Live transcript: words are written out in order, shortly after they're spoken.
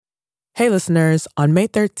Hey listeners, on May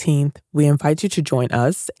 13th, we invite you to join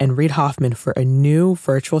us and Reid Hoffman for a new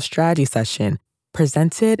virtual strategy session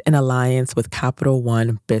presented in alliance with Capital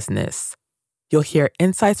One Business. You'll hear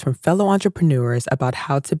insights from fellow entrepreneurs about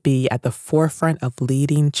how to be at the forefront of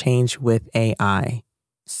leading change with AI.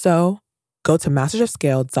 So, go to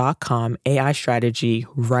mastersofscale.com AI strategy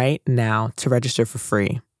right now to register for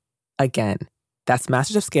free. Again, that's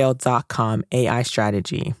mastersofscale.com AI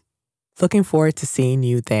strategy. Looking forward to seeing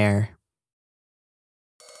you there.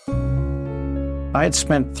 I had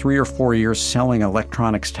spent 3 or 4 years selling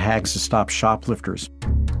electronics tags to stop shoplifters,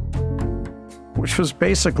 which was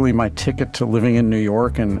basically my ticket to living in New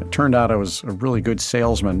York, and it turned out I was a really good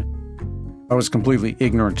salesman. I was completely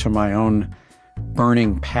ignorant to my own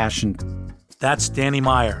burning passion. That's Danny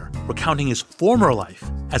Meyer, recounting his former life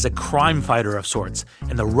as a crime fighter of sorts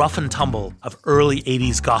in the rough and tumble of early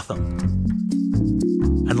 80s Gotham.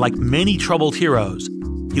 And like many troubled heroes,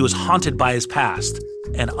 he was haunted by his past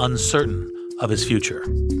and uncertain of his future.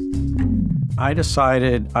 I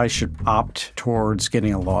decided I should opt towards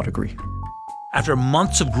getting a law degree. After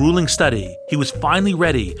months of grueling study, he was finally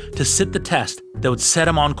ready to sit the test that would set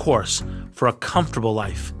him on course for a comfortable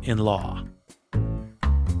life in law.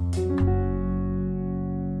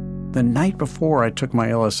 The night before I took my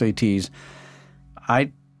LSATs,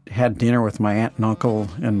 I had dinner with my aunt and uncle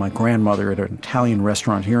and my grandmother at an Italian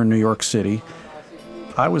restaurant here in New York City.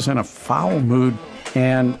 I was in a foul mood,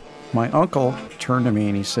 and my uncle turned to me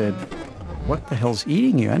and he said, "What the hell's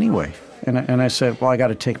eating you anyway?" And I said, "Well, I got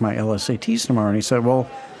to take my LSATs tomorrow." And he said, "Well,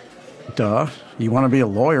 duh, you want to be a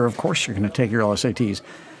lawyer, of course you're going to take your LSATs."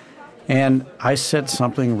 And I said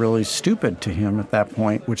something really stupid to him at that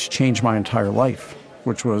point, which changed my entire life,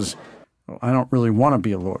 which was, well, I don't really want to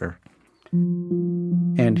be a lawyer.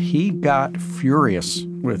 And he got furious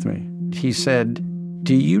with me. He said,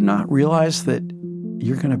 "Do you not realize that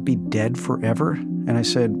you're going to be dead forever?" And I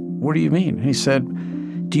said, "What do you mean?" He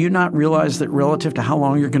said, "Do you not realize that relative to how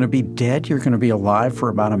long you're going to be dead, you're going to be alive for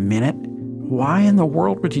about a minute? Why in the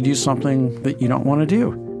world would you do something that you don't want to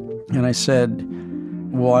do?" And I said,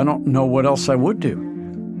 "Well, I don't know what else I would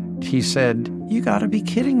do." He said, "You got to be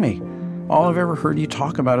kidding me. All I've ever heard you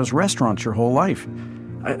talk about is restaurants your whole life."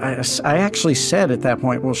 I actually said at that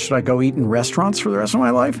point, "Well, should I go eat in restaurants for the rest of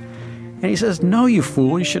my life?" And he says, "No, you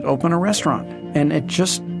fool, you should open a restaurant." And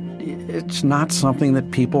it's not something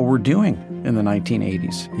that people were doing in the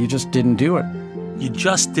 1980s. You just didn't do it. You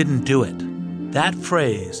just didn't do it. That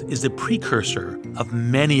phrase is the precursor of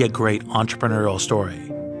many a great entrepreneurial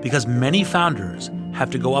story, because many founders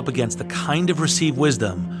have to go up against the kind of received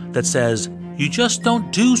wisdom that says, you just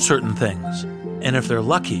don't do certain things. And if they're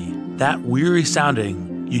lucky, that weary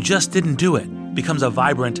sounding, "you just didn't do it," becomes a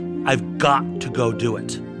vibrant, "I've got to go do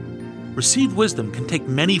it." Received wisdom can take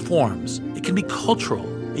many forms. It can be cultural,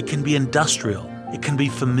 it can be industrial, it can be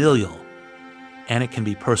familial, and it can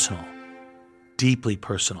be personal, deeply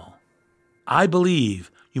personal. I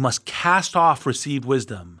believe you must cast off received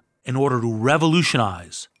wisdom in order to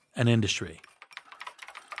revolutionize an industry.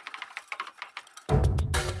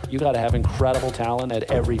 You got to have incredible talent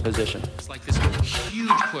at every position. It's like this huge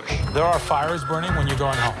push. There are fires burning when you're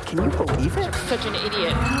going home. Can you believe it? Such an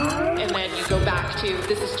idiot. And then you go back to,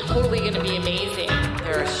 this is totally going to be amazing.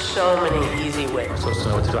 There are so many easy ways. So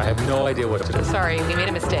know what to do. I have no idea what to do. Sorry, we made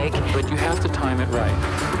a mistake. But you have to time it right.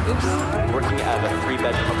 Oops. Working out of a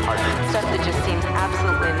 3-bedroom apartment. Stuff that just seems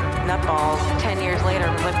absolutely nutballs. 10 years later,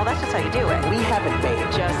 I'm like, well, that's just how you do it. We haven't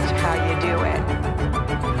made Just how you do it.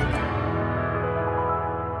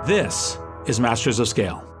 This is Masters of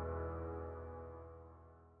Scale.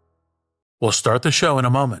 We'll start the show in a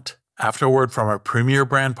moment after a word from our premier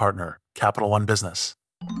brand partner, Capital One Business.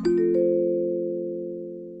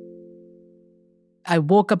 I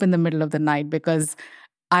woke up in the middle of the night because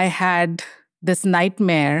I had this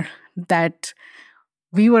nightmare that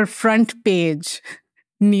we were front page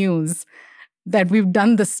news, that we've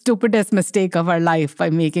done the stupidest mistake of our life by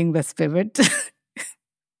making this pivot.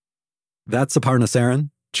 That's Aparna Saran,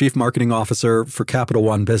 Chief Marketing Officer for Capital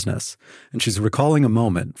One Business, and she's recalling a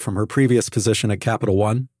moment from her previous position at Capital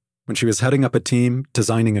One when she was heading up a team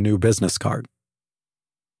designing a new business card.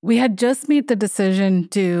 We had just made the decision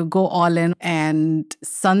to go all in and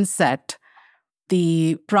sunset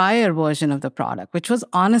the prior version of the product, which was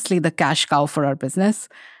honestly the cash cow for our business.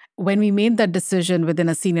 When we made that decision within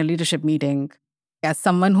a senior leadership meeting, as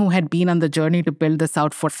someone who had been on the journey to build this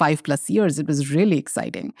out for 5+ years, it was really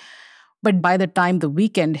exciting. But by the time the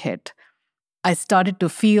weekend hit, I started to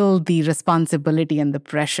feel the responsibility and the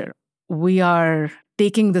pressure. We are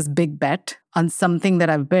taking this big bet on something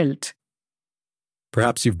that I've built.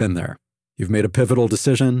 Perhaps you've been there. You've made a pivotal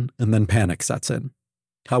decision, and then panic sets in.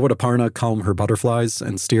 How would Aparna calm her butterflies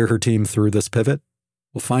and steer her team through this pivot?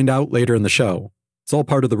 We'll find out later in the show. It's all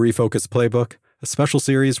part of the Refocus Playbook, a special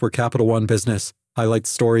series where Capital One Business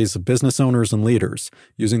highlights stories of business owners and leaders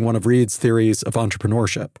using one of Reid's theories of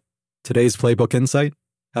entrepreneurship. Today's Playbook Insight: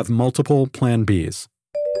 have multiple Plan Bs.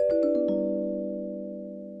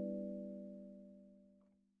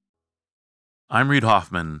 I'm Reid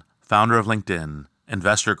Hoffman, founder of LinkedIn,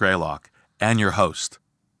 investor at Greylock, and your host.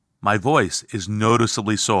 My voice is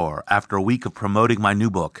noticeably sore after a week of promoting my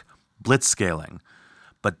new book, Blitzscaling.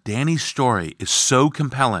 But Danny's story is so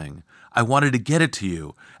compelling, I wanted to get it to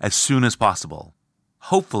you as soon as possible.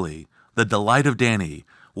 Hopefully, the delight of Danny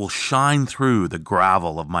will shine through the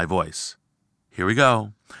gravel of my voice. Here we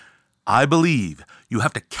go. I believe you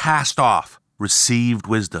have to cast off received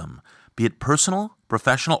wisdom, be it personal,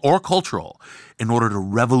 professional, or cultural, in order to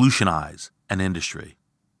revolutionize an industry.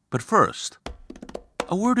 But first,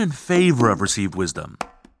 a word in favor of received wisdom.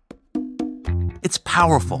 It's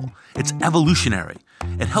powerful. It's evolutionary.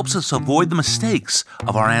 It helps us avoid the mistakes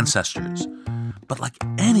of our ancestors. But like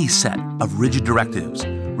any set of rigid directives,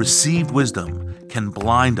 received wisdom can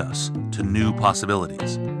blind us to new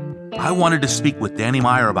possibilities. I wanted to speak with Danny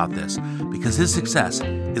Meyer about this because his success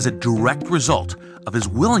is a direct result of his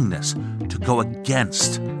willingness to go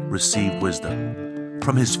against received wisdom.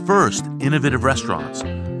 From his first innovative restaurants,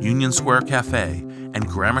 Union Square Cafe and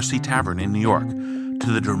Gramercy Tavern in New York,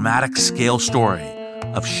 to the dramatic scale story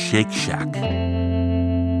of Shake Shack.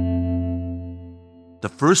 The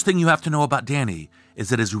first thing you have to know about Danny is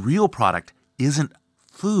that his real product isn't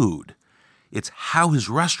food. It's how his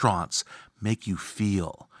restaurants make you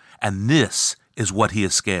feel. And this is what he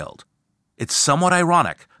has scaled. It's somewhat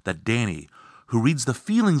ironic that Danny, who reads the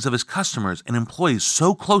feelings of his customers and employees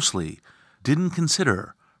so closely, didn't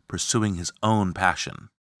consider pursuing his own passion.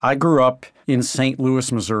 I grew up in St.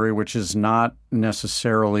 Louis, Missouri, which is not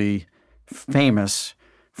necessarily famous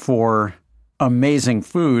for amazing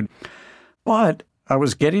food, but I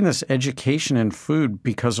was getting this education in food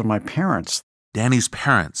because of my parents. Danny's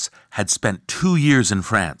parents had spent 2 years in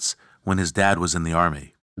France when his dad was in the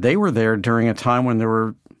army. They were there during a time when there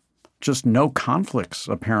were just no conflicts,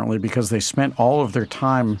 apparently, because they spent all of their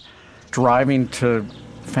time driving to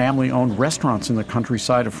family-owned restaurants in the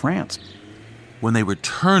countryside of France. When they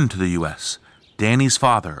returned to the U.S., Danny's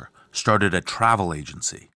father started a travel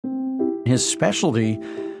agency. His specialty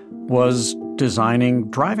was designing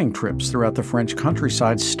driving trips throughout the French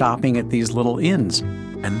countryside, stopping at these little inns.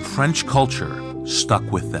 And French culture stuck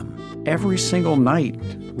with them. Every single night,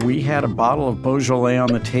 we had a bottle of Beaujolais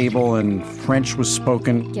on the table and French was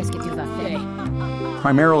spoken.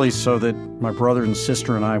 Primarily so that my brother and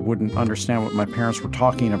sister and I wouldn't understand what my parents were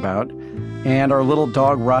talking about. And our little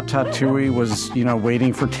dog Ratatouille was,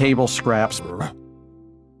 waiting for table scraps.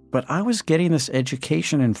 But I was getting this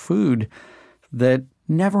education in food that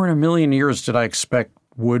never in a million years did I expect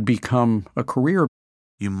would become a career.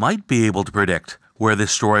 You might be able to predict where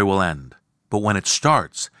this story will end. But when it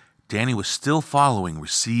starts, Danny was still following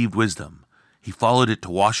received wisdom. He followed it to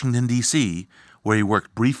Washington, D.C., where he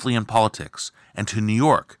worked briefly in politics, and to New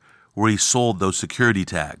York, where he sold those security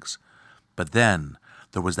tags. But then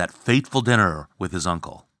there was that fateful dinner with his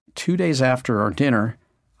uncle. 2 days after our dinner,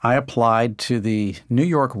 I applied to the New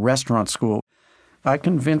York Restaurant School. I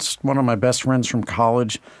convinced one of my best friends from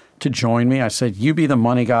college to join me. I said, you be the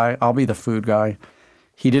money guy, I'll be the food guy.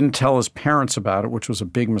 He didn't tell his parents about it, which was a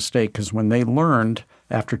big mistake, because when they learned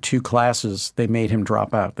after 2 classes, they made him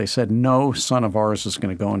drop out. They said, no son of ours is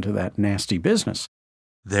going to go into that nasty business.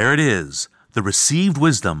 There it is, the received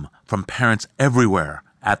wisdom from parents everywhere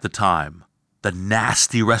at the time. The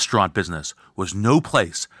nasty restaurant business was no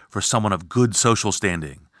place for someone of good social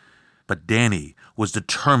standing. But Danny was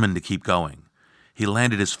determined to keep going. He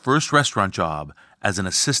landed his first restaurant job as an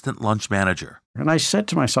assistant lunch manager. And I said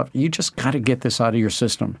to myself, you just got to get this out of your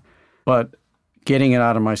system. But getting it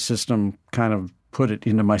out of my system kind of put it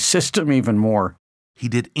into my system even more. He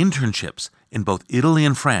did internships in both Italy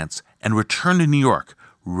and France and returned to New York,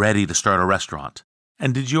 ready to start a restaurant.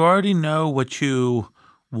 And did you already know what you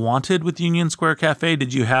wanted with Union Square Cafe?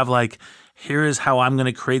 Did you have here is how I'm going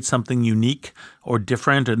to create something unique or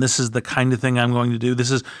different, and this is the kind of thing I'm going to do?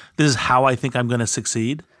 This is how I think I'm going to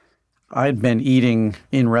succeed? I'd been eating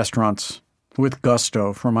in restaurants with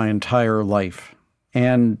gusto for my entire life.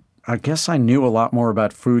 And I guess I knew a lot more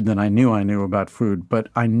about food than I knew about food, but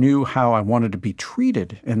I knew how I wanted to be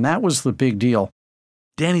treated, and that was the big deal.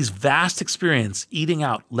 Danny's vast experience eating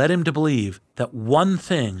out led him to believe that one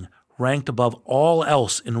thing ranked above all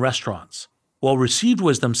else in restaurants. While received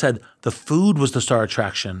wisdom said the food was the star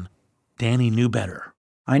attraction, Danny knew better.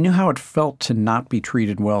 I knew how it felt to not be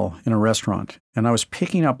treated well in a restaurant, and I was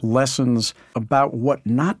picking up lessons about what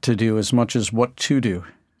not to do as much as what to do.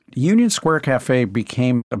 Union Square Cafe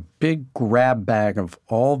became a big grab bag of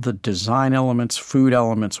all the design elements, food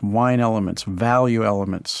elements, wine elements, value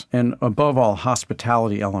elements, and above all,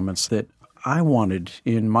 hospitality elements that I wanted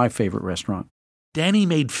in my favorite restaurant. Danny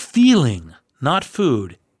made feeling, not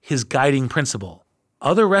food, his guiding principle.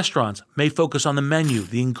 Other restaurants may focus on the menu,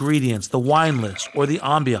 the ingredients, the wine list, or the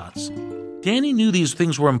ambiance. Danny knew these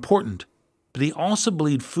things were important, but he also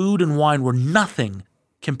believed food and wine were nothing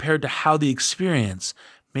compared to how the experience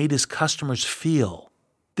made his customers feel.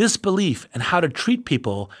 This belief and how to treat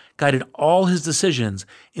people guided all his decisions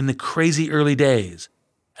in the crazy early days.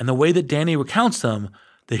 And the way that Danny recounts them,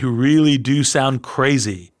 they really do sound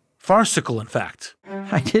crazy. Farcical, in fact.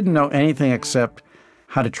 I didn't know anything except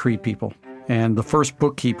how to treat people. And the first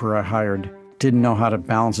bookkeeper I hired didn't know how to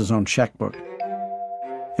balance his own checkbook.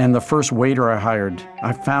 And the first waiter I hired,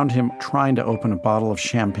 I found him trying to open a bottle of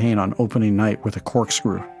champagne on opening night with a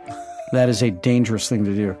corkscrew. That is a dangerous thing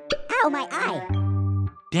to do. Ow, my eye!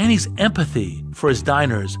 Danny's empathy for his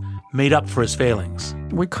diners made up for his failings.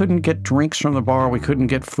 We couldn't get drinks from the bar. We couldn't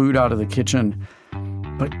get food out of the kitchen.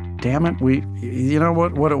 But damn it, you know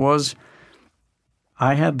what it was?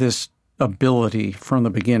 I had this ability from the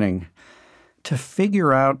beginning to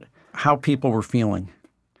figure out how people were feeling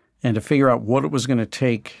and to figure out what it was going to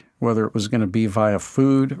take, whether it was going to be via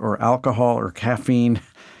food or alcohol or caffeine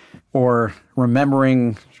or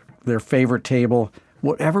remembering their favorite table,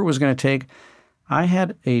 whatever it was going to take. I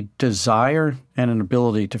had a desire and an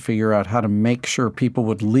ability to figure out how to make sure people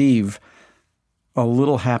would leave a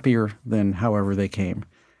little happier than however they came.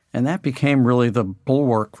 And that became really the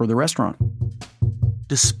bulwark for the restaurant.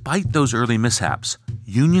 Despite those early mishaps,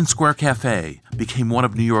 Union Square Cafe became one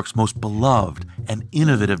of New York's most beloved and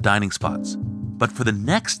innovative dining spots. But for the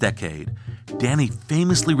next decade, Danny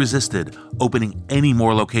famously resisted opening any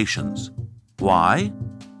more locations. Why?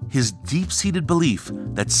 His deep-seated belief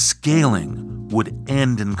that scaling would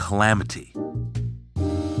end in calamity.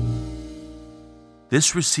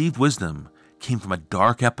 This received wisdom came from a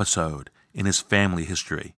dark episode in his family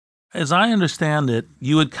history. As I understand it,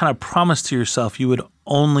 you had kind of promised to yourself you would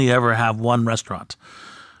only ever have one restaurant.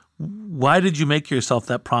 Why did you make yourself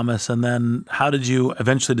that promise, and then how did you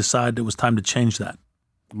eventually decide it was time to change that?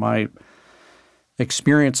 My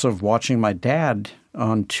experience of watching my dad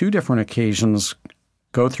on 2 different occasions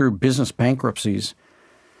go through business bankruptcies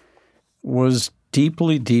was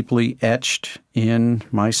deeply, deeply etched in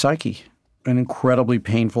my psyche. An incredibly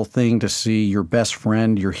painful thing to see your best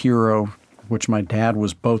friend, your hero, which my dad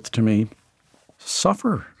was both to me,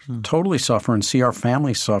 suffer, totally suffer, and see our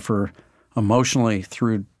family suffer emotionally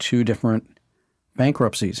through 2 different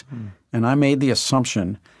bankruptcies. And I made the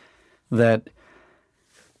assumption that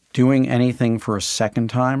doing anything for a second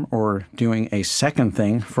time or doing a second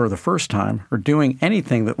thing for the first time or doing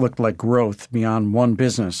anything that looked like growth beyond one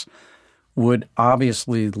business would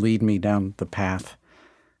obviously lead me down the path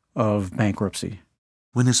of bankruptcy.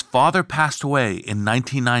 When his father passed away in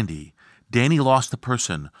 1990, Danny lost the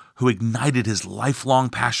person who ignited his lifelong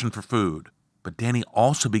passion for food. But Danny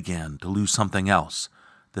also began to lose something else,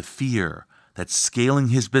 the fear that scaling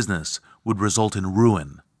his business would result in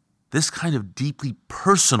ruin. This kind of deeply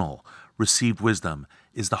personal received wisdom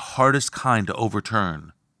is the hardest kind to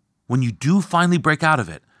overturn. When you do finally break out of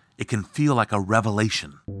it, it can feel like a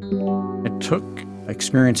revelation. It took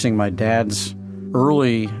experiencing my dad's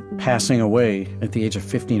early passing away at the age of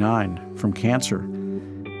 59 from cancer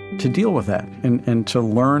to deal with that and to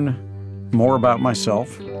learn more about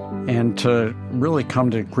myself and to really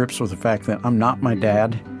come to grips with the fact that I'm not my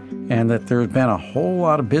dad and that there's been a whole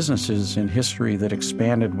lot of businesses in history that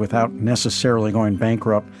expanded without necessarily going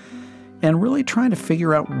bankrupt, and really trying to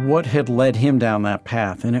figure out what had led him down that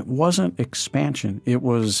path. And it wasn't expansion. It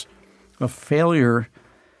was a failure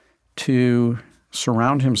to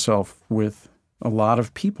surround himself with a lot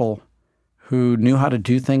of people who knew how to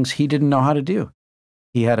do things he didn't know how to do.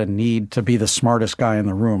 He had a need to be the smartest guy in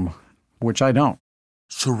the room, which I don't.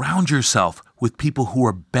 Surround yourself with people who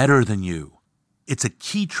are better than you. It's a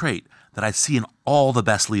key trait that I see in all the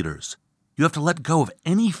best leaders. You have to let go of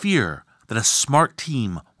any fear that a smart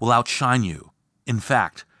team will outshine you. In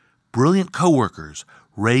fact, brilliant coworkers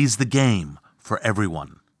raise the game for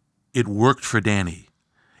everyone. It worked for Danny.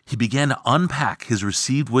 He began to unpack his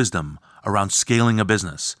received wisdom around scaling a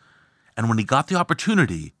business. And when he got the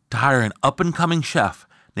opportunity to hire an up-and-coming chef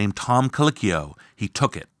named Tom Colicchio, he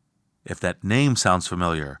took it. If that name sounds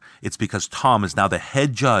familiar, it's because Tom is now the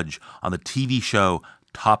head judge on the TV show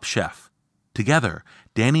Top Chef. Together,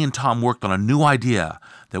 Danny and Tom worked on a new idea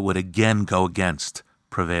that would again go against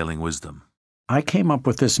prevailing wisdom. I came up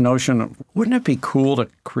with this notion of, wouldn't it be cool to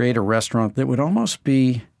create a restaurant that would almost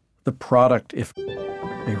be the product if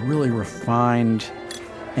a really refined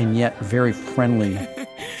and yet very friendly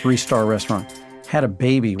 3-star restaurant had a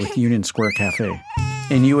baby with Union Square Cafe.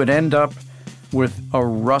 And you would end up with a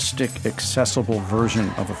rustic, accessible version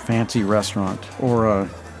of a fancy restaurant or a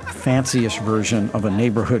fancy-ish version of a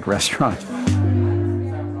neighborhood restaurant.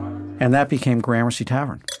 And that became Gramercy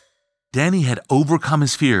Tavern. Danny had overcome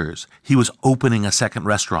his fears. He was opening a second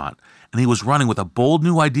restaurant, and he was running with a bold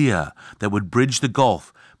new idea that would bridge the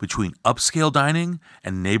gulf between upscale dining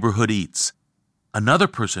and neighborhood eats. Another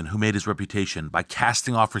person who made his reputation by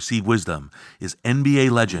casting off received wisdom is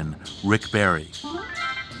NBA legend Rick Barry.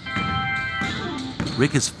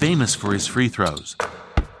 Rick is famous for his free throws,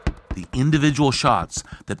 the individual shots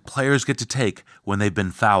that players get to take when they've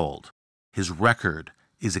been fouled. His record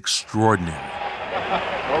is extraordinary.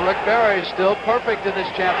 Well, Rick Barry is still perfect in this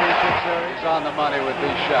championship series, on the money with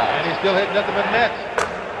these shots. And he's still hitting nothing but nets.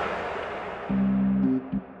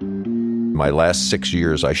 My last 6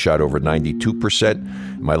 years, I shot over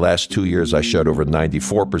 92%. My last 2 years, I shot over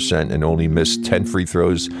 94% and only missed 10 free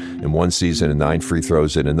throws in one season and 9 free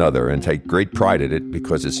throws in another, and take great pride in it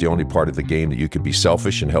because it's the only part of the game that you can be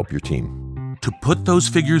selfish and help your team. To put those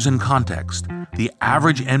figures in context, the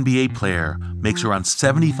average NBA player makes around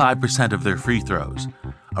 75% of their free throws.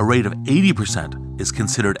 A rate of 80% is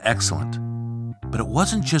considered excellent. But it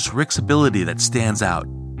wasn't just Rick's ability that stands out,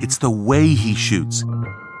 it's the way he shoots.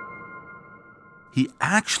 He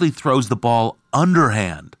actually throws the ball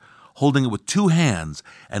underhand, holding it with 2 hands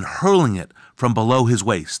and hurling it from below his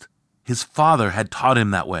waist. His father had taught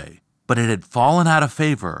him that way, but it had fallen out of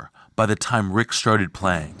favor by the time Rick started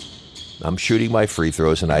playing. I'm shooting my free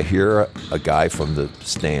throws, and I hear a guy from the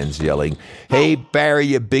stands yelling, "Hey, Barry,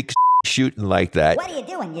 you big shooting like that." What are you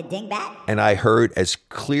doing, you dingbat? And I heard as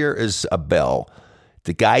clear as a bell,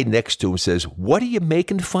 the guy next to him says, "What are you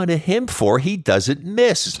making fun of him for? He doesn't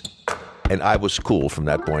miss." And I was cool from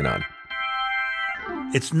that point on.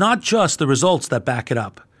 It's not just the results that back it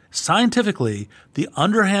up. Scientifically, the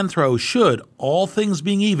underhand throw should, all things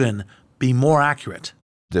being even, be more accurate.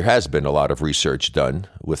 There has been a lot of research done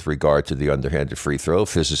with regard to the underhanded free throw.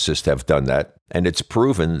 Physicists have done that, and it's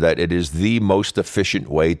proven that it is the most efficient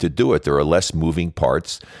way to do it. There are less moving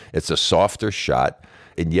parts. It's a softer shot,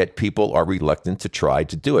 and yet people are reluctant to try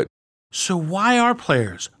to do it. So why are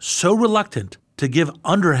players so reluctant to give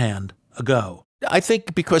underhand a go? I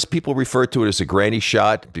think because people refer to it as a granny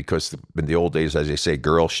shot, because in the old days, as they say,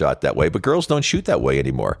 girls shot that way, but girls don't shoot that way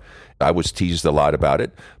anymore. I was teased a lot about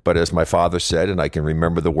it, but as my father said, and I can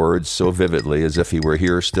remember the words so vividly as if he were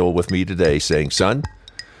here still with me today, saying, "Son,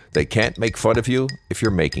 they can't make fun of you if you're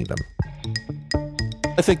making them."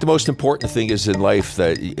 I think the most important thing is in life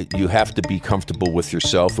that you have to be comfortable with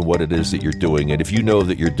yourself and what it is that you're doing. And if you know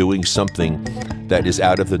that you're doing something that is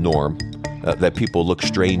out of the norm, that people look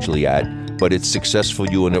strangely at, but it's successful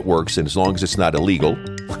you and it works, and as long as it's not illegal,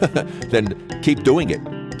 then keep doing it.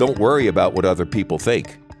 Don't worry about what other people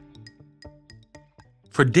think.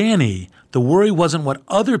 For Danny, the worry wasn't what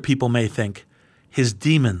other people may think. His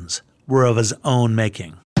demons were of his own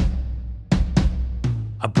making.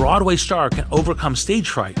 A Broadway star can overcome stage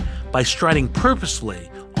fright by striding purposefully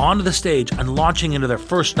onto the stage and launching into their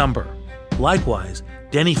first number. Likewise,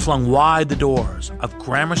 Danny flung wide the doors of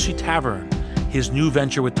Gramercy Tavern, his new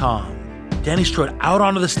venture with Tom. Danny strode out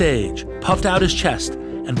onto the stage, puffed out his chest,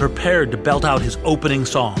 and prepared to belt out his opening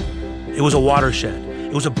song. It was a watershed.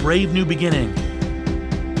 It was a brave new beginning.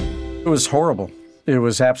 It was horrible. It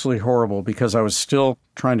was absolutely horrible because I was still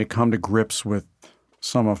trying to come to grips with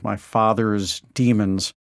some of my father's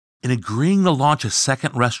demons. In agreeing to launch a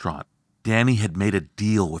second restaurant, Danny had made a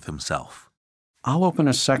deal with himself. I'll open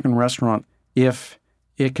a second restaurant if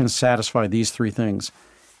it can satisfy these 3 things.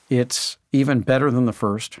 It's even better than the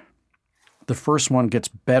first. The first one gets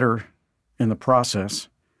better in the process,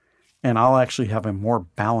 and I'll actually have a more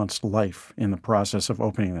balanced life in the process of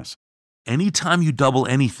opening this. Anytime you double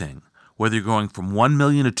anything, whether you're going from 1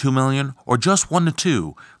 million to 2 million or just 1 to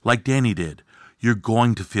 2, like Danny did, you're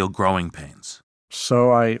going to feel growing pains.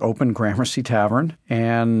 So I opened Gramercy Tavern,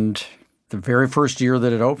 and the very first year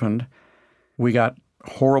that it opened, we got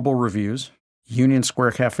horrible reviews. Union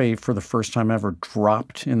Square Cafe, for the first time ever,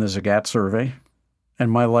 dropped in the Zagat survey,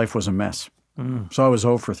 and my life was a mess. So I was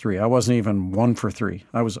 0 for 3. I wasn't even 1 for 3.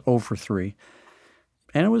 I was 0 for 3.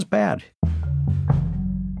 And it was bad.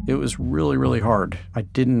 It was really, really hard. I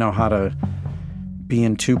didn't know how to be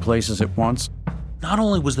in 2 places at once. Not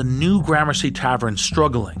only was the new Gramercy Tavern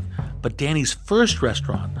struggling, but Danny's first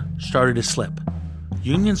restaurant started to slip.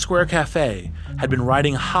 Union Square Cafe had been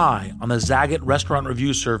riding high on the Zagat Restaurant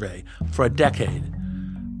Review Survey for a decade.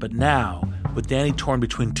 But now, with Danny torn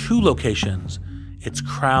between two locations, its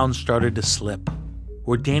crown started to slip.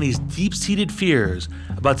 Were Danny's deep-seated fears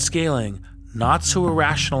about scaling not so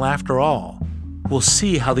irrational after all? We'll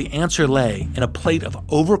see how the answer lay in a plate of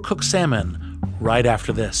overcooked salmon right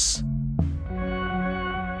after this.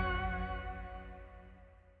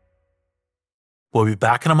 We'll be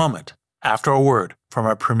back in a moment after a word from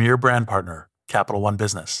our premier brand partner, Capital One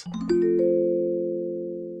Business.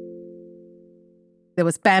 There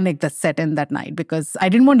was panic that set in that night because I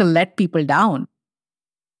didn't want to let people down.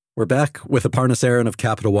 We're back with Aparna Saran of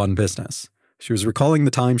Capital One Business. She was recalling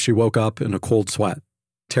the time she woke up in a cold sweat,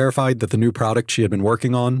 terrified that the new product she had been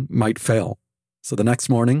working on might fail. So the next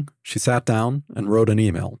morning, she sat down and wrote an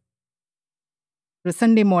email. It was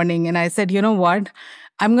Sunday morning, and I said, you know what?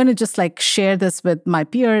 I'm going to just share this with my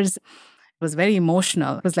peers. It was very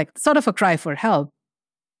emotional. It was sort of a cry for help.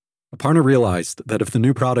 Aparna realized that if the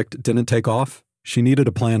new product didn't take off, she needed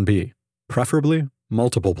a plan B, preferably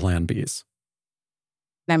multiple plan Bs.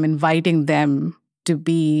 I'm inviting them to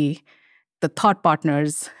be the thought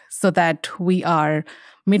partners so that we are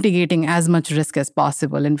mitigating as much risk as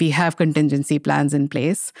possible and we have contingency plans in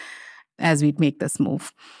place as we make this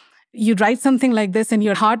move. You write something like this and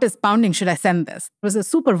your heart is pounding, should I send this? It was a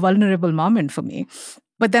super vulnerable moment for me.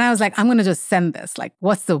 But then I was I'm going to just send this.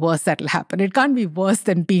 What's the worst that'll happen? It can't be worse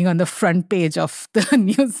than being on the front page of the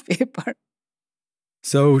newspaper.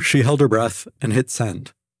 So she held her breath and hit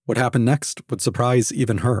send. What happened next would surprise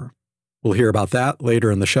even her. We'll hear about that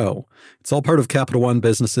later in the show. It's all part of Capital One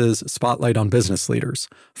Business's Spotlight on Business Leaders,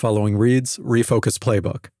 following Reed's Refocus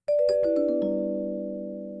Playbook.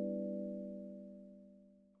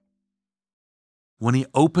 When he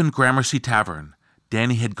opened Gramercy Tavern,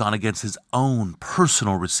 Danny had gone against his own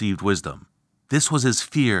personal received wisdom. This was his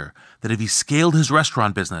fear that if he scaled his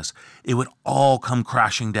restaurant business, it would all come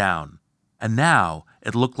crashing down. And now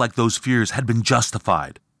it looked like those fears had been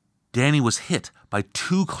justified. Danny was hit by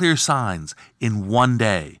two clear signs in one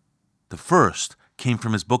day. The first came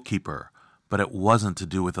from his bookkeeper, but it wasn't to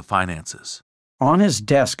do with the finances. On his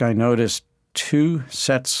desk, I noticed two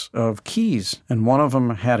sets of keys, and one of them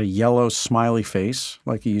had a yellow smiley face,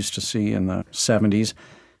 like you used to see in the 70s,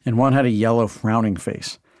 and one had a yellow frowning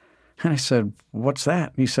face. And I said, "What's that?"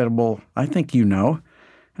 And he said, "Well, I think you know."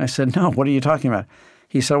 And I said, "No, what are you talking about?"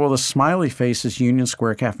 He said, "Well, the smiley face is Union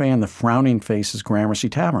Square Cafe and the frowning face is Gramercy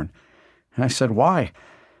Tavern." And I said, "Why?"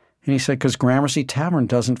 And he said, "Because Gramercy Tavern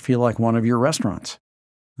doesn't feel like one of your restaurants."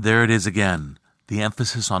 There it is again, the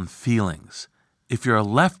emphasis on feelings. If you're a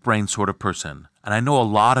left brain sort of person, and I know a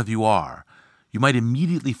lot of you are, you might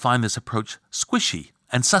immediately find this approach squishy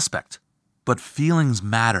and suspect. But feelings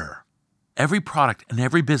matter. Every product and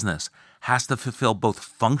every business has to fulfill both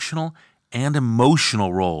functional and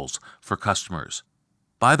emotional roles for customers.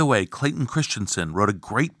 By the way, Clayton Christensen wrote a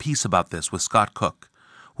great piece about this with Scott Cook.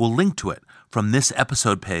 We'll link to it from this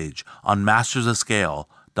episode page on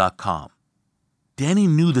mastersofscale.com. Danny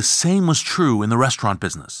knew the same was true in the restaurant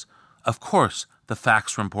business. Of course, the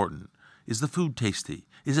facts are important. Is the food tasty?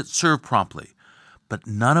 Is it served promptly? But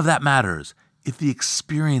none of that matters if the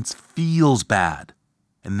experience feels bad.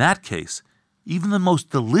 In that case, even the most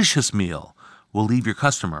delicious meal will leave your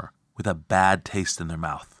customer with a bad taste in their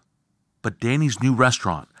mouth. But Danny's new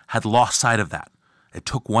restaurant had lost sight of that. It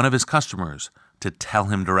took one of his customers to tell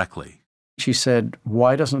him directly. She said,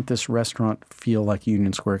 "Why doesn't this restaurant feel like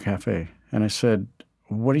Union Square Cafe?" And I said,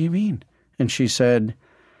 "What do you mean?" And she said,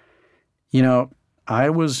 I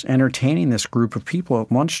was entertaining this group of people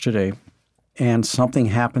at lunch today, and something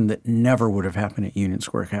happened that never would have happened at Union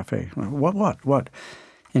Square Cafe." What?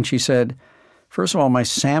 And she said, "First of all, my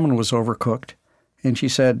salmon was overcooked." And she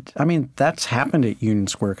said, "That's happened at Union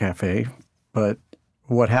Square Cafe, but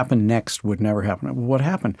what happened next would never happen." "What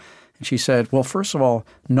happened?" And she said, "Well, first of all,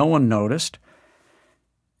 no one noticed.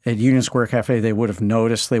 At Union Square Cafe, they would have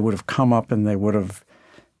noticed. They would have come up and they would have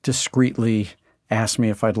discreetly asked me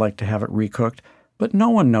if I'd like to have it recooked. But no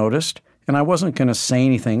one noticed, and I wasn't going to say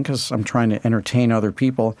anything because I'm trying to entertain other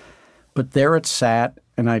people. But there it sat,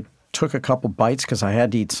 and I took a couple bites because I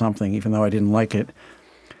had to eat something, even though I didn't like it.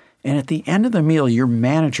 And at the end of the meal, your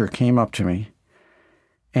manager came up to me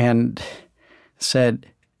and said,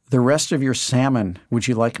 'The rest of your salmon, would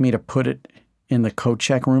you like me to put it in the coat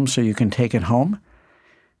check room so you can take it home?'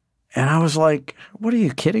 And I was like, what, are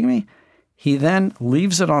you kidding me?" He then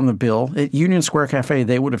leaves it on the bill. At Union Square Cafe,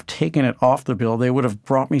 they would have taken it off the bill. They would have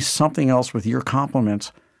brought me something else with your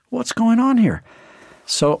compliments. What's going on here?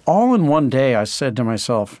 So all in one day, I said to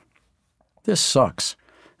myself, this sucks.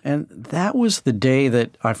 And that was the day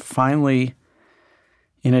that I finally,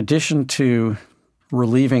 in addition to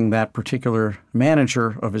relieving that particular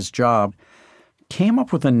manager of his job, came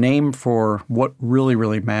up with a name for what really,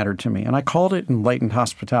 really mattered to me. And I called it Enlightened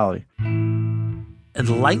Hospitality.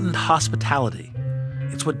 Enlightened hospitality.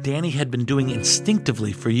 It's what Danny had been doing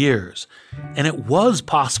instinctively for years, and it was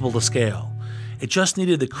possible to scale. It just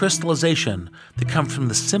needed the crystallization that comes from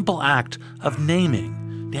the simple act of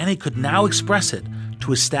naming. Danny could now express it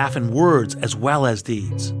to his staff in words as well as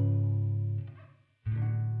deeds.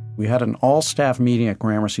 We had an all-staff meeting at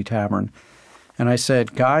Gramercy Tavern, and I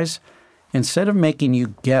said, guys, instead of making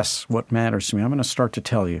you guess what matters to me, I'm going to start to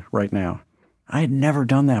tell you right now. I had never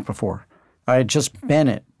done that before. I had just been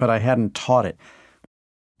it, but I hadn't taught it.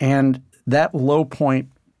 And that low point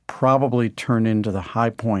probably turned into the high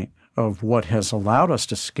point of what has allowed us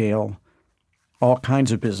to scale all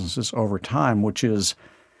kinds of businesses over time, which is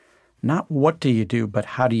not what do you do, but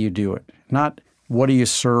how do you do it? Not what do you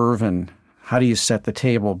serve and how do you set the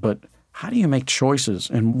table, but how do you make choices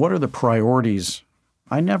and what are the priorities?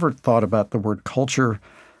 I never thought about the word culture,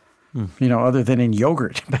 other than in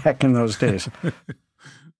yogurt back in those days.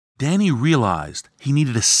 Danny realized he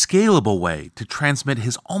needed a scalable way to transmit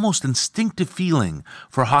his almost instinctive feeling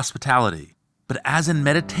for hospitality. But as in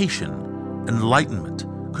meditation, enlightenment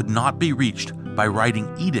could not be reached by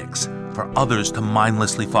writing edicts for others to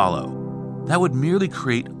mindlessly follow. That would merely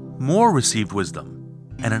create more received wisdom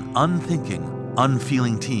and an unthinking,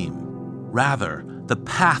 unfeeling team. Rather, the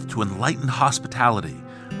path to enlightened hospitality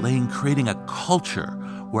lay in creating a culture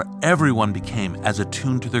where everyone became as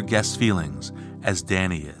attuned to their guests' feelings as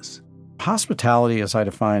Danny is. Hospitality, as I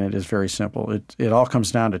define it, is very simple. It all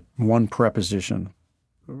comes down to one preposition,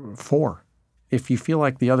 for. If you feel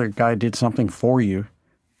like the other guy did something for you,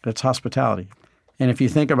 that's hospitality. And if you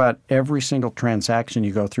think about every single transaction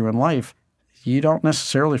you go through in life, you don't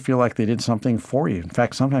necessarily feel like they did something for you. In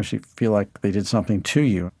fact, sometimes you feel like they did something to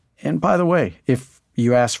you. And by the way, if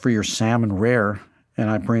you ask for your salmon rare and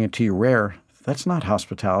I bring it to you rare, that's not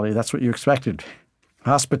hospitality. That's what you expected.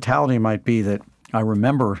 Hospitality might be that I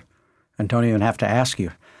remember and don't even have to ask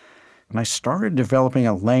you. And I started developing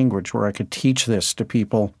a language where I could teach this to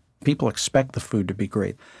people. People expect the food to be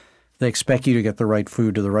great. They expect you to get the right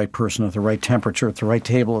food to the right person at the right temperature, at the right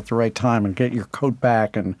table, at the right time, and get your coat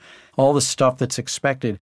back and all the stuff that's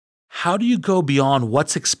expected. How do you go beyond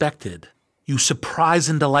what's expected? You surprise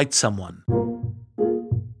and delight someone.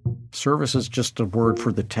 Service is just a word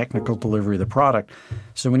for the technical delivery of the product.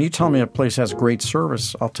 So when you tell me a place has great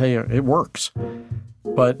service, I'll tell you it works.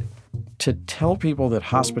 But to tell people that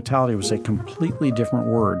hospitality was a completely different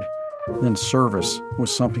word than service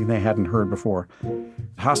was something they hadn't heard before.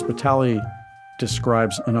 Hospitality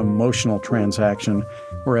describes an emotional transaction,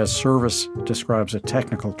 whereas service describes a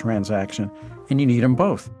technical transaction, and you need them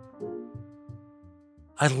both.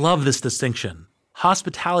 I love this distinction.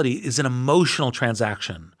 Hospitality is an emotional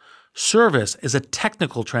transaction. Service is a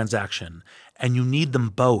technical transaction, and you need them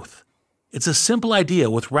both. It's a simple idea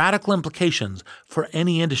with radical implications for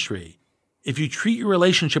any industry. If you treat your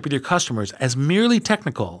relationship with your customers as merely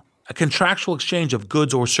technical, a contractual exchange of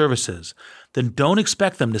goods or services, then don't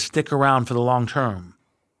expect them to stick around for the long term.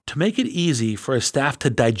 To make it easy for his staff to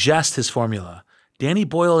digest his formula, Danny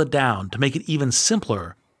boiled it down to make it even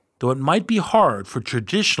simpler, though it might be hard for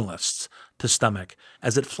traditionalists to stomach,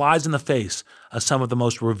 as it flies in the face of some of the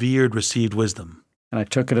most revered received wisdom. And I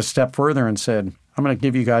took it a step further and said, I'm going to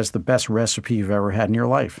give you guys the best recipe you've ever had in your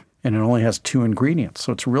life. And it only has 2 ingredients,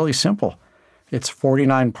 so it's really simple. It's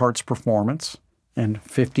 49 parts performance and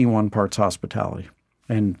 51 parts hospitality.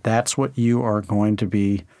 And that's what you are going to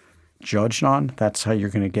be judged on. That's how you're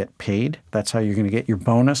going to get paid. That's how you're going to get your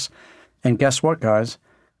bonus. And guess what, guys?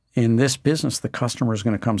 In this business, the customer is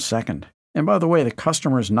going to come second. And by the way, the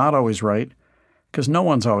customer is not always right because no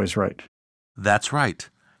one's always right. That's right.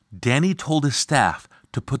 Danny told his staff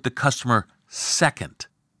to put the customer second.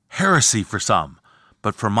 Heresy for some,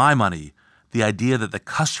 but for my money, the idea that the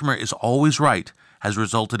customer is always right has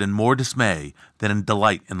resulted in more dismay than in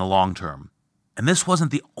delight in the long term. And this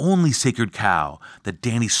wasn't the only sacred cow that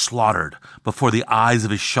Danny slaughtered before the eyes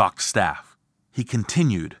of his shocked staff. He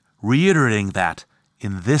continued, reiterating that,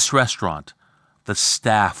 in this restaurant, the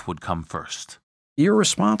staff would come first. You're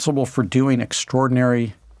responsible for doing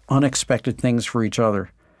extraordinary, unexpected things for each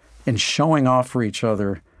other and showing off for each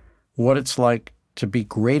other what it's like to be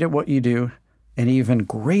great at what you do and even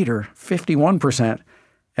greater, 51%,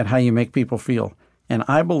 at how you make people feel. And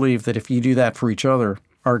I believe that if you do that for each other,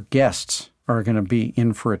 our guests are going to be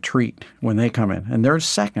in for a treat when they come in. And they're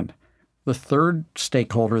second. The third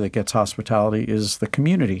stakeholder that gets hospitality is the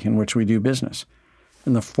community in which we do business.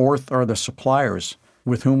 And the fourth are the suppliers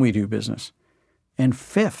with whom we do business. And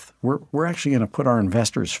fifth, we're actually going to put our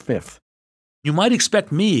investors fifth. You might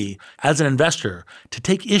expect me, as an investor, to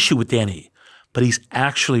take issue with Danny, but he's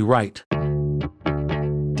actually right.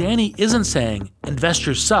 Danny isn't saying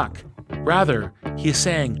investors suck. Rather, he is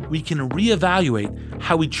saying we can reevaluate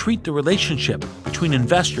how we treat the relationship between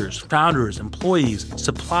investors, founders, employees,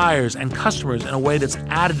 suppliers, and customers in a way that's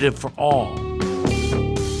additive for all.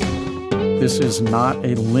 This is not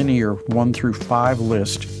a linear 1 through 5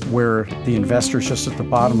 list where the investor's just at the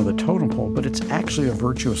bottom of the totem pole, but it's actually a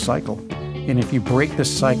virtuous cycle. And if you break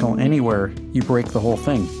this cycle anywhere, you break the whole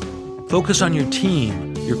thing. Focus on your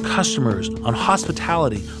team, your customers, on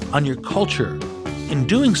hospitality, on your culture. In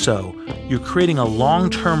doing so, you're creating a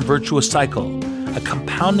long-term virtuous cycle, a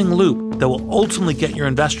compounding loop that will ultimately get your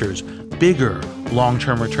investors bigger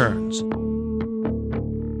long-term returns.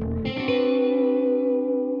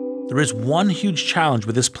 There is one huge challenge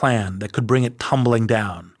with this plan that could bring it tumbling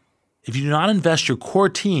down. If you do not invest your core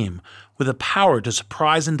team with the power to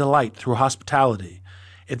surprise and delight through hospitality,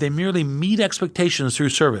 if they merely meet expectations through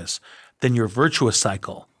service, then your virtuous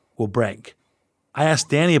cycle will break. I asked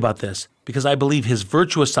Danny about this because I believe his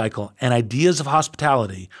virtuous cycle and ideas of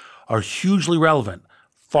hospitality are hugely relevant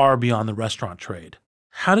far beyond the restaurant trade.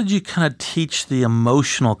 How did you kind of teach the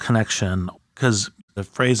emotional connection? Because the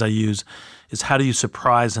phrase I use is, how do you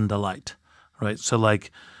surprise and delight, right? So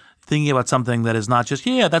like thinking about something that is not just,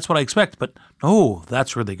 yeah, that's what I expect, but oh,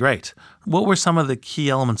 that's really great. What were some of the key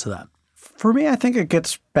elements of that? For me, I think it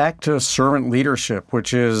gets back to servant leadership,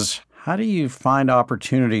 which is, how do you find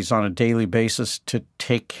opportunities on a daily basis to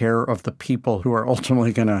take care of the people who are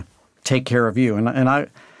ultimately going to take care of you? And I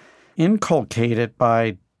inculcate it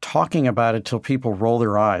by talking about it till people roll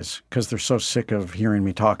their eyes because they're so sick of hearing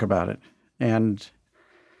me talk about it. And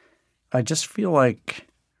I just feel like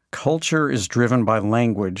culture is driven by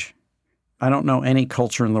language. I don't know any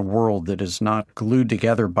culture in the world that is not glued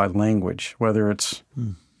together by language, whether it's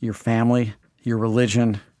your family, your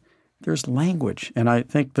religion. There's language. And I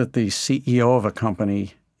think that the CEO of a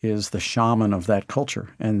company is the shaman of that culture.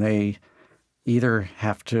 And they either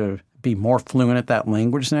have to be more fluent at that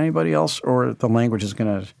language than anybody else, or the language is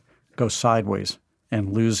going to go sideways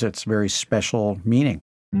and lose its very special meaning.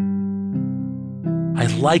 I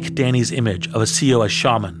like Danny's image of a CEO as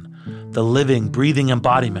shaman, the living, breathing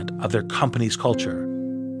embodiment of their company's culture.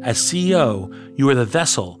 As CEO, you are the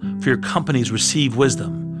vessel for your company's received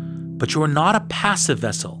wisdom, but you are not a passive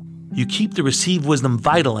vessel. You keep the received wisdom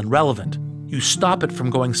vital and relevant. You stop it from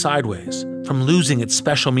going sideways, from losing its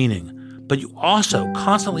special meaning, but you also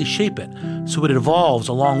constantly shape it so it evolves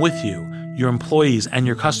along with you, your employees, and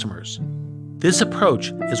your customers. This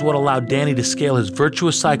approach is what allowed Danny to scale his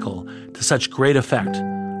virtuous cycle to such great effect,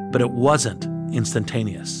 but it wasn't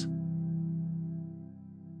instantaneous.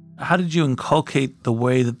 How did you inculcate the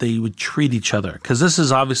way that they would treat each other? Because this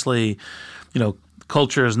is obviously,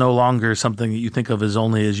 culture is no longer something that you think of as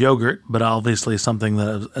only as yogurt, but obviously something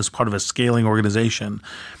that as part of a scaling organization,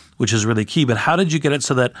 which is really key. But how did you get it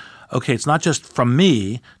so that, okay, it's not just from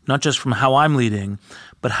me, not just from how I'm leading,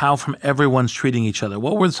 but how from everyone's treating each other?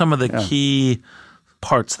 What were some of the key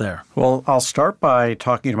parts there? Well, I'll start by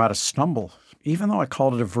talking about a stumble. Even though I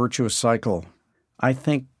called it a virtuous cycle, I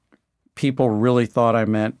think people really thought I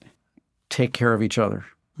meant take care of each other,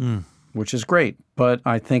 which is great. But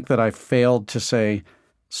I think that I failed to say,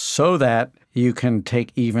 so that you can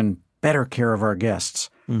take even better care of our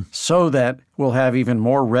guests, so that we'll have even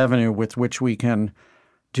more revenue with which we can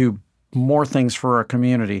do more things for our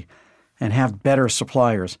community and have better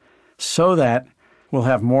suppliers, so that we'll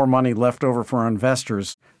have more money left over for our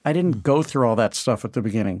investors. I didn't go through all that stuff at the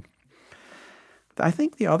beginning. I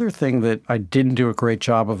think the other thing that I didn't do a great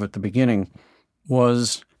job of at the beginning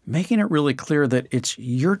was making it really clear that it's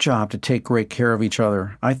your job to take great care of each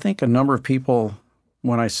other. I think a number of people,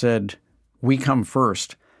 when I said, we come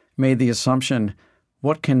first, made the assumption,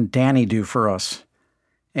 what can Danny do for us?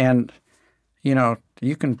 And,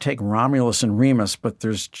 you can take Romulus and Remus, but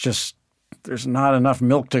there's not enough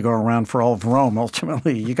milk to go around for all of Rome,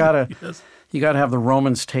 ultimately. You gotta have the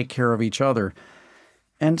Romans take care of each other.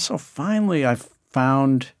 And so finally I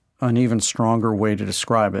found an even stronger way to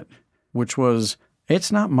describe it, which was,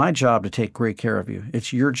 it's not my job to take great care of you.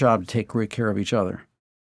 It's your job to take great care of each other.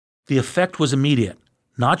 The effect was immediate,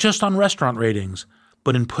 not just on restaurant ratings,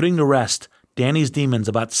 but in putting to rest Danny's demons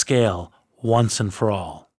about scale once and for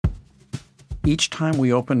all. Each time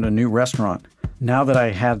we opened a new restaurant, now that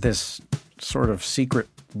I had this sort of secret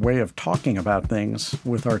way of talking about things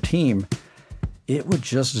with our team, it would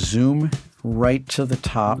just zoom right to the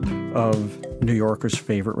top of New Yorkers'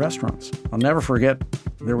 favorite restaurants. I'll never forget,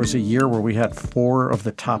 there was a year where we had 4 of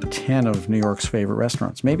the top 10 of New York's favorite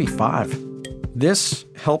restaurants, maybe 5. This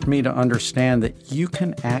helped me to understand that you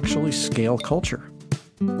can actually scale culture.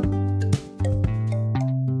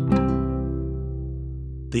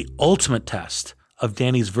 The ultimate test of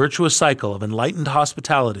Danny's virtuous cycle of enlightened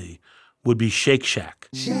hospitality would be Shake Shack.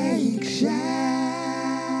 Shake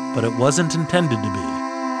Shack. But it wasn't intended to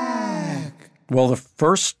be. Well, the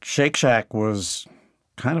first Shake Shack was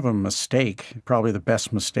kind of a mistake, probably the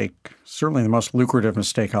best mistake, certainly the most lucrative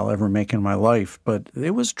mistake I'll ever make in my life. But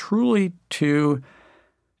it was truly to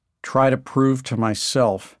try to prove to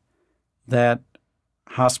myself that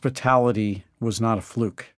hospitality was not a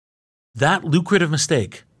fluke. That lucrative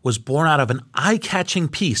mistake was born out of an eye-catching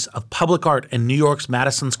piece of public art in New York's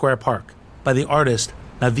Madison Square Park by the artist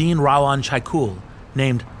Naveen Rawan Chaikul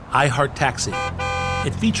named I Heart Taxi.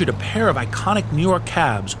 It featured a pair of iconic New York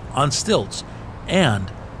cabs on stilts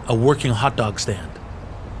and a working hot dog stand.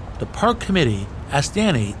 The park committee asked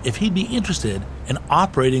Danny if he'd be interested in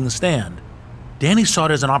operating the stand. Danny saw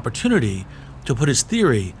it as an opportunity to put his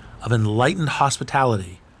theory of enlightened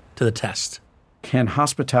hospitality to the test. Can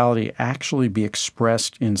hospitality actually be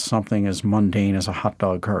expressed in something as mundane as a hot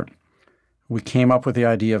dog cart? We came up with the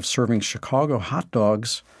idea of serving Chicago hot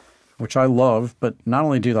dogs, which I love, but not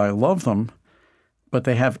only do I love them, but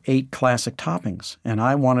they have 8 classic toppings. And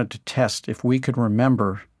I wanted to test if we could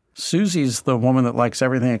remember Susie's the woman that likes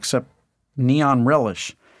everything except neon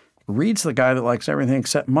relish. Reed's the guy that likes everything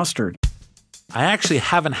except mustard. I actually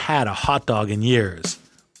haven't had a hot dog in years,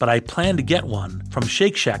 but I plan to get one from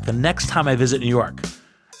Shake Shack the next time I visit New York.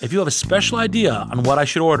 If you have a special idea on what I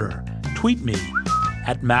should order, tweet me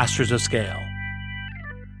at Masters of Scale.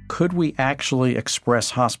 Could we actually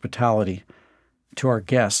express hospitality to our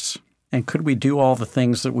guests? And could we do all the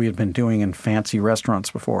things that we had been doing in fancy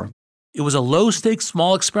restaurants before? It was a low-stakes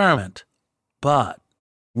small experiment, but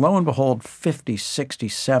lo and behold, 50, 60,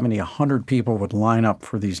 70, 100 people would line up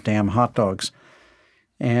for these damn hot dogs.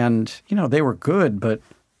 And, they were good, but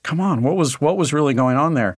come on, what was really going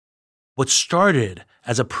on there? What started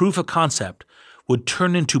as a proof of concept would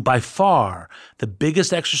turn into by far the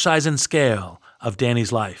biggest exercise in scale of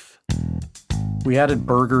Danny's life. We added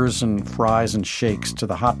burgers and fries and shakes to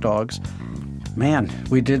the hot dogs. Man,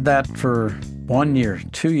 we did that for 1 year,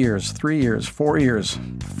 2 years, 3 years, 4 years.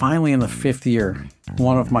 Finally, in the 5th year,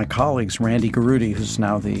 one of my colleagues, Randy Garutti, who's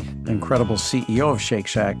now the incredible CEO of Shake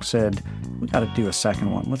Shack, said, we got to do a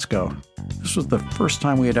second one. Let's go. This was the first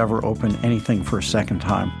time we had ever opened anything for a second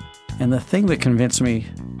time. And the thing that convinced me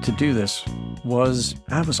to do this was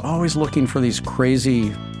I was always looking for these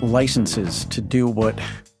crazy licenses to do what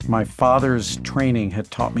my father's training had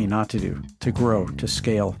taught me not to do, to grow, to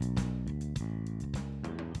scale.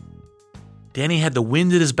 Danny had the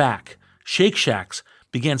wind at his back. Shake Shacks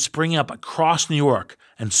began springing up across New York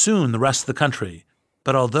and soon the rest of the country.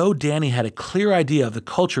 But although Danny had a clear idea of the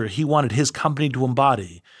culture he wanted his company to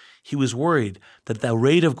embody, he was worried that the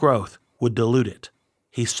rate of growth would dilute it.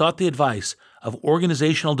 He sought the advice of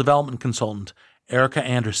organizational development consultant Erica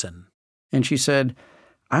Anderson. And she said,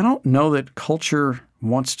 I don't know that culture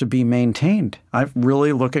wants to be maintained. I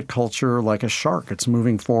really look at culture like a shark. It's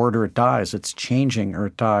moving forward or it dies. It's changing or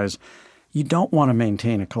it dies. You don't want to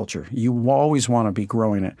maintain a culture. You always want to be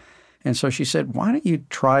growing it. And so she said, why don't you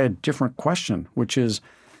try a different question, which is,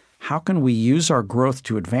 how can we use our growth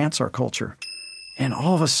to advance our culture? And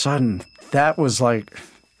all of a sudden, that was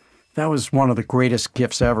one of the greatest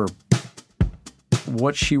gifts ever.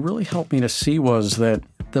 What she really helped me to see was that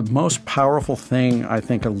the most powerful thing I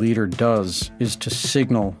think a leader does is to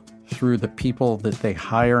signal through the people that they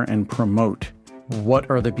hire and promote what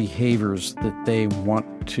are the behaviors that they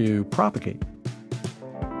want to propagate.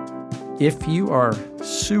 If you are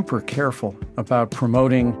super careful about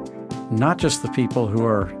promoting not just the people who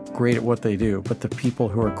are great at what they do, but the people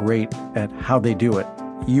who are great at how they do it,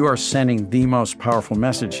 you are sending the most powerful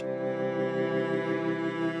message.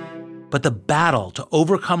 But the battle to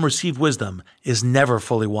overcome received wisdom is never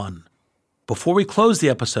fully won. Before we close the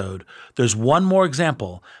episode, there's one more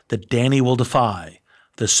example that Danny will defy,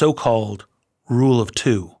 the so-called Rule of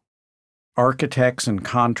Two. Architects and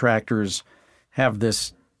contractors have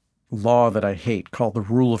this law that I hate called the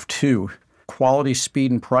Rule of Two. Quality,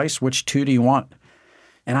 speed, and price, which two do you want?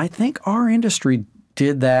 And I think our industry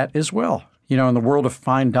did that as well. In the world of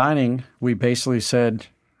fine dining, we basically said,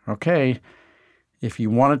 okay, if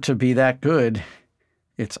you want it to be that good,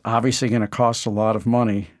 it's obviously going to cost a lot of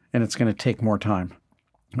money and it's going to take more time.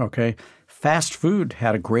 Okay? Fast food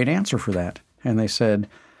had a great answer for that. And they said,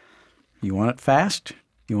 you want it fast?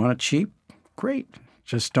 You want it cheap? Great.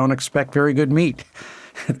 Just don't expect very good meat.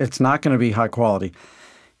 It's not going to be high quality.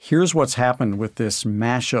 Here's what's happened with this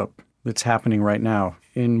mashup that's happening right now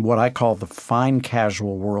in what I call the fine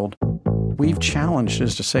casual world. we've challenged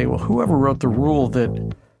is to say, well, whoever wrote the rule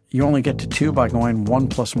that you only get to 2 by going 1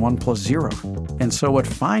 + 1 + 0. And so what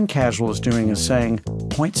Fine Casual is doing is saying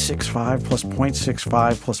 0.65 plus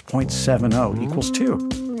 0.65 plus 0.70 equals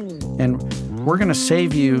 2. And we're going to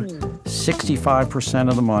save you 65%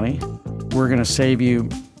 of the money. We're going to save you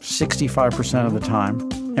 65% of the time.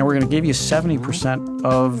 And we're going to give you 70%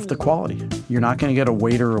 of the quality. You're not going to get a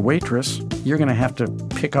waiter or waitress. You're going to have to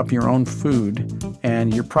pick up your own food,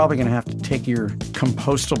 and you're probably going to have to take your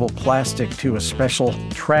compostable plastic to a special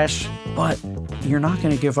trash, but you're not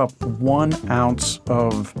going to give up 1 ounce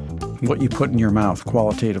of what you put in your mouth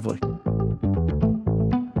qualitatively.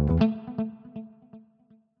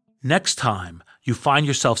 Next time you find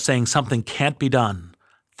yourself saying something can't be done,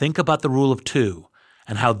 think about the rule of 2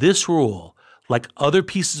 and how this rule, like other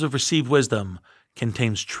pieces of received wisdom,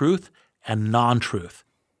 contains truth and non-truth,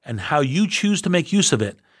 and how you choose to make use of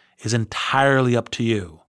it is entirely up to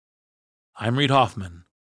you. I'm Reid Hoffman.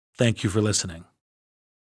 Thank you for listening.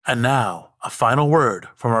 And now, a final word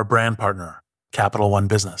from our brand partner, Capital One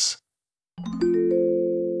Business.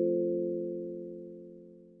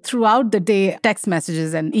 Throughout the day, text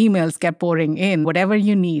messages and emails kept pouring in. Whatever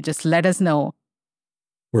you need, just let us know.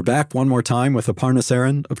 We're back one more time with Aparna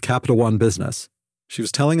Saran of Capital One Business. She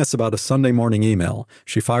was telling us about a Sunday morning email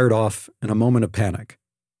she fired off in a moment of panic.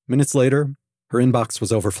 Minutes later, her inbox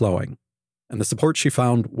was overflowing, and the support she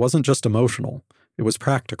found wasn't just emotional, it was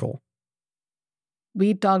practical.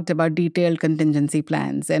 We talked about detailed contingency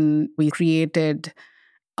plans, and we created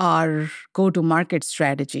our go-to-market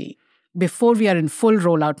strategy. Before we are in full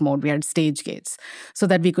rollout mode, we had stage gates so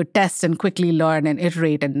that we could test and quickly learn and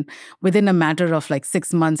iterate. And within a matter of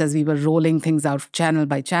 6 months, as we were rolling things out channel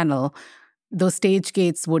by channel, those stage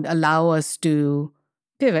gates would allow us to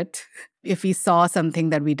pivot if we saw something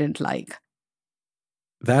that we didn't like.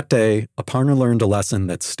 That day, Aparna learned a lesson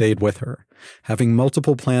that stayed with her. Having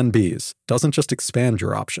multiple plan Bs doesn't just expand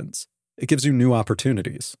your options, it gives you new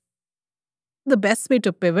opportunities. The best way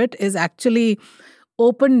to pivot is actually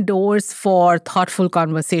open doors for thoughtful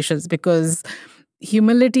conversations, because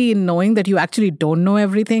humility in knowing that you actually don't know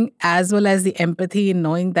everything, as well as the empathy in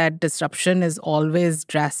knowing that disruption is always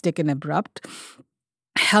drastic and abrupt,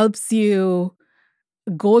 helps you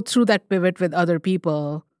go through that pivot with other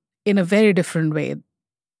people in a very different way.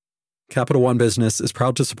 Capital One Business is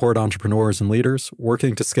proud to support entrepreneurs and leaders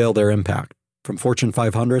working to scale their impact, from Fortune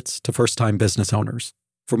 500s to first-time business owners.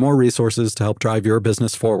 For more resources to help drive your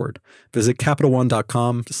business forward, visit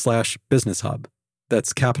CapitalOne.com/BusinessHub.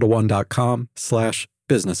 That's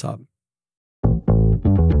CapitalOne.com/BusinessHub.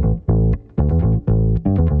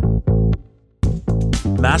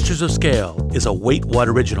 Masters of Scale is a Wait What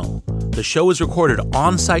original. The show is recorded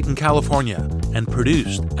on-site in California and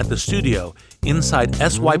produced at the studio inside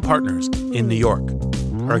SY Partners in New York.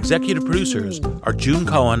 Our executive producers are June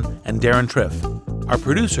Cohen and Darren Triff. Our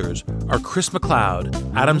producers are Chris McLeod,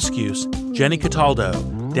 Adam Skuse, Jenny Cataldo,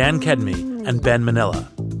 Dan Kedmi, and Ben Manila.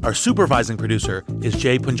 Our supervising producer is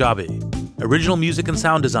Jay Punjabi. Original music and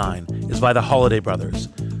sound design is by the Holiday Brothers.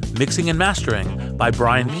 Mixing and mastering by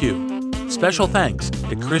Brian Pugh. Special thanks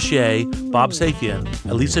to Chris Ye, Bob Safian,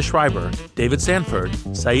 Elisa Schreiber, David Sanford,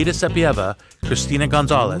 Saida Sepieva, Christina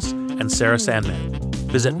Gonzalez, and Sarah Sandman.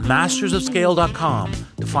 Visit mastersofscale.com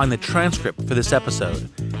to find the transcript for this episode,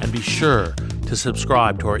 and be sure to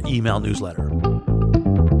subscribe to our email newsletter.